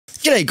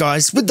G'day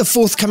guys, with the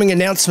forthcoming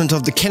announcement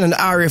of the Canon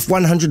RF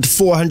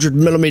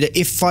 100-400mm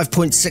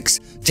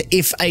f5.6 to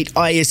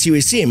f8 IS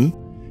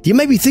USM, you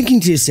may be thinking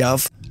to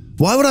yourself,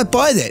 why would I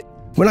buy that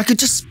when I could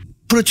just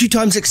put a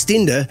 2x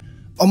extender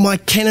on my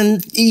Canon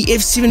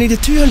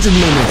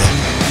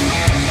EF70-200mm?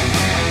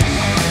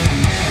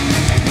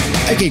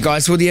 Okay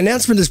guys, well the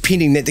announcement is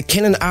pending that the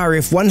Canon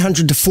RF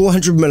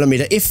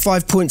 100-400mm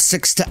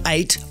f5.6 to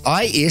 8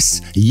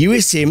 IS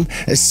USM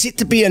is set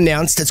to be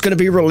announced. It's going to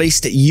be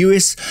released at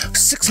US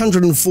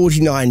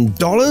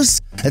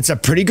 $649. It's a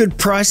pretty good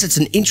price. It's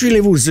an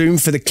entry-level zoom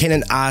for the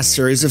Canon R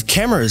series of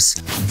cameras.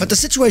 But the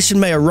situation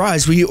may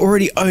arise where you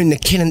already own the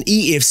Canon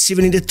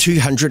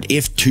EF70-200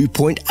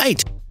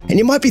 f2.8. And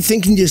you might be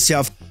thinking to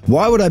yourself,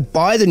 why would I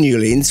buy the new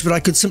lens when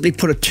I could simply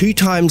put a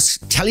 2x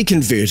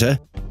teleconverter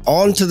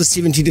onto the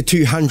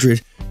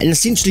 70-200 and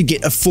essentially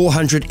get a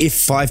 400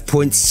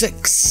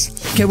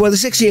 f5.6? Okay, well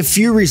there's actually a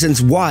few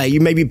reasons why you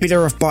may be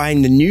better off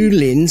buying the new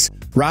lens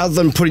rather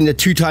than putting the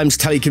 2x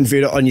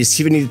teleconverter on your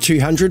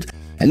 70-200.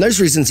 And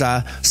those reasons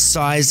are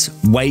size,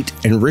 weight,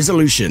 and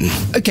resolution.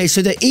 Okay,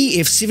 so the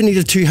EF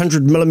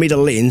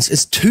 70-200mm lens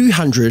is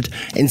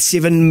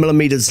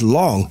 207mm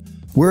long,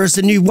 whereas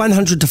the new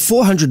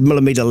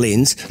 100-400mm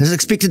lens is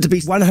expected to be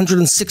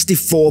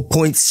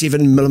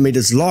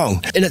 164.7mm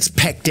long in its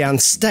packed down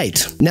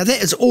state. Now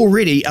that is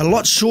already a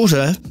lot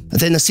shorter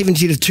than the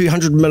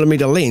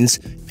 70-200mm lens,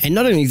 and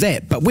not only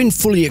that, but when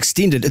fully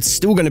extended, it's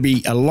still going to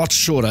be a lot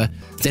shorter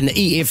than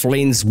the EF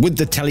lens with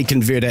the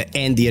teleconverter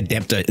and the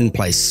adapter in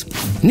place.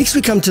 Next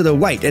we come to the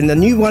weight, and the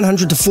new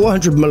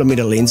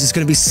 100-400mm lens is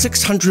going to be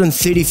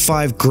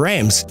 635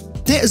 grams.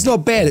 That is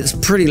not bad, it's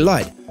pretty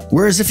light.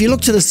 Whereas if you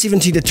look to the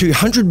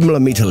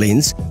 70-200mm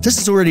lens, this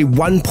is already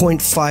 1.5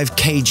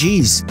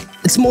 kgs.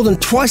 It's more than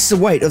twice the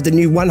weight of the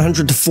new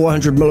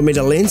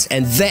 100-400mm lens,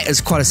 and that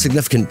is quite a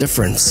significant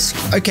difference.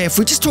 Okay, if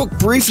we just talk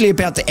briefly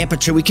about the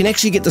aperture, we can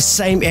actually get the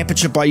same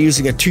aperture by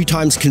using a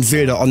 2x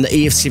converter on the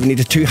EF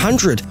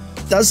 70-200. It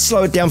does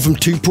slow it down from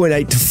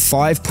 2.8 to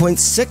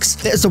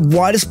 5.6. That is the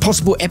widest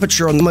possible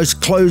aperture on the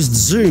most closed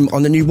zoom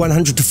on the new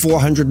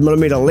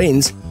 100-400mm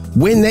lens.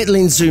 When that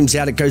lens zooms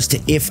out, it goes to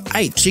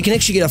f8, so you can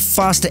actually get a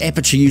faster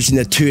aperture using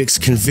the 2x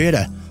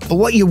converter. But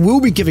what you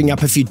will be giving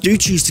up if you do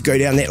choose to go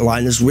down that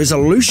line is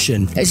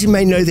resolution. As you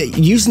may know, that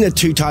using the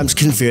 2x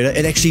converter,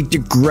 it actually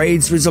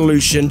degrades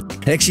resolution.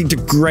 It actually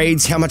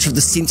degrades how much of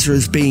the sensor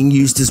is being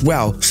used as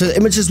well. So the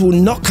images will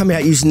not come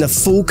out using the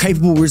full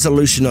capable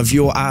resolution of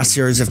your R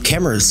series of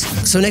cameras.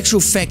 So in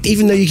actual fact,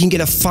 even though you can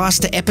get a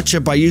faster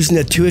aperture by using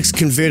the 2x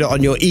converter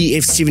on your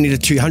EF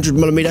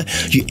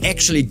 70-200mm, you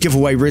actually give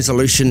away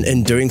resolution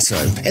in doing so.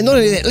 And not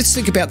only that, let's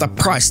think about the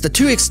price. The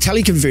 2x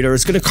teleconverter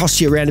is going to cost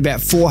you around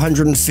about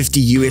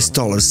 $450 US,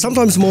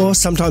 sometimes more,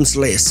 sometimes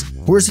less.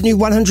 Whereas the new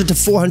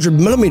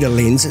 100-400mm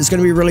lens is going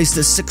to be released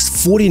at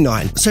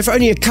 $649. So for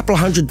only a couple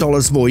of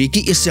 $100 more, you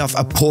get yourself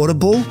a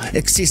portable,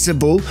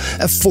 accessible,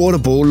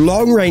 affordable,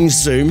 long-range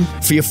zoom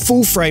for your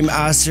full-frame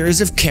R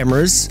series of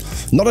cameras.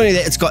 Not only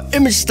that, it's got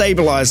image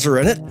stabilizer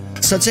in it,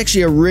 so it's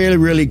actually a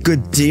really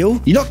good deal.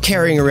 You're not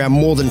carrying around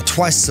more than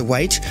twice the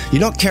weight,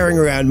 you're not carrying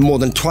around more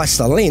than twice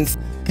the length,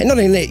 and not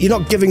only that, you're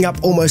not giving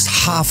up almost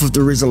half of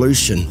the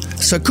resolution.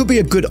 So it could be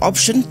a good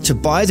option to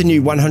buy the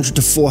new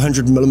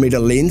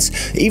 100-400mm lens,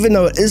 even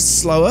though it is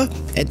slower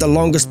at the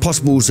longest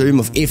possible zoom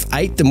of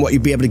f8 than what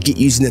you'd be able to get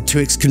using the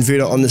 2x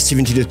converter on the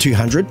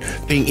 70-200,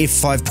 being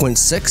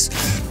f5.6.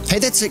 Hey,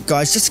 that's it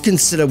guys. Just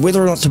consider whether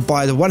or not to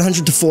buy the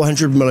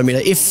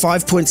 100-400mm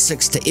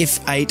f5.6 to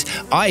f8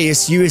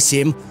 IS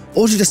USM,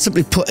 or to just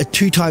simply put a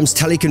 2x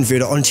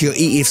teleconverter onto your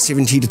EF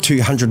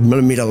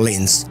 70-200mm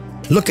lens.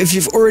 Look, if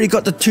you've already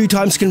got the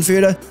 2x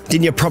converter,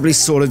 then you're probably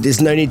sorted. There's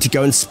no need to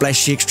go and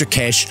splash the extra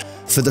cash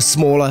for the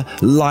smaller,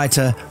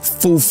 lighter,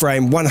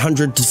 full-frame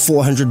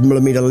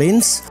 100-400mm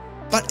lens.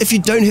 But if you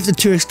don't have the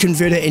 2x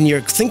converter and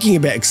you're thinking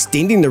about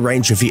extending the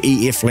range of your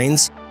EF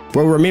lens,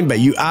 well remember,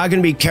 you are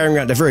going to be carrying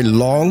around a very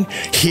long,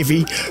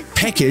 heavy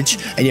package,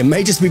 and you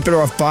may just be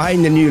better off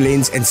buying the new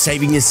lens and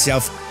saving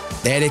yourself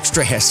that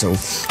extra hassle.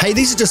 Hey,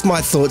 these are just my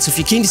thoughts. If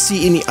you're keen to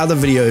see any other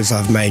videos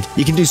I've made,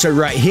 you can do so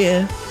right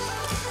here.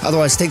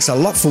 Otherwise, thanks a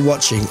lot for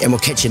watching, and we'll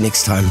catch you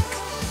next time.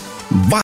 Bye!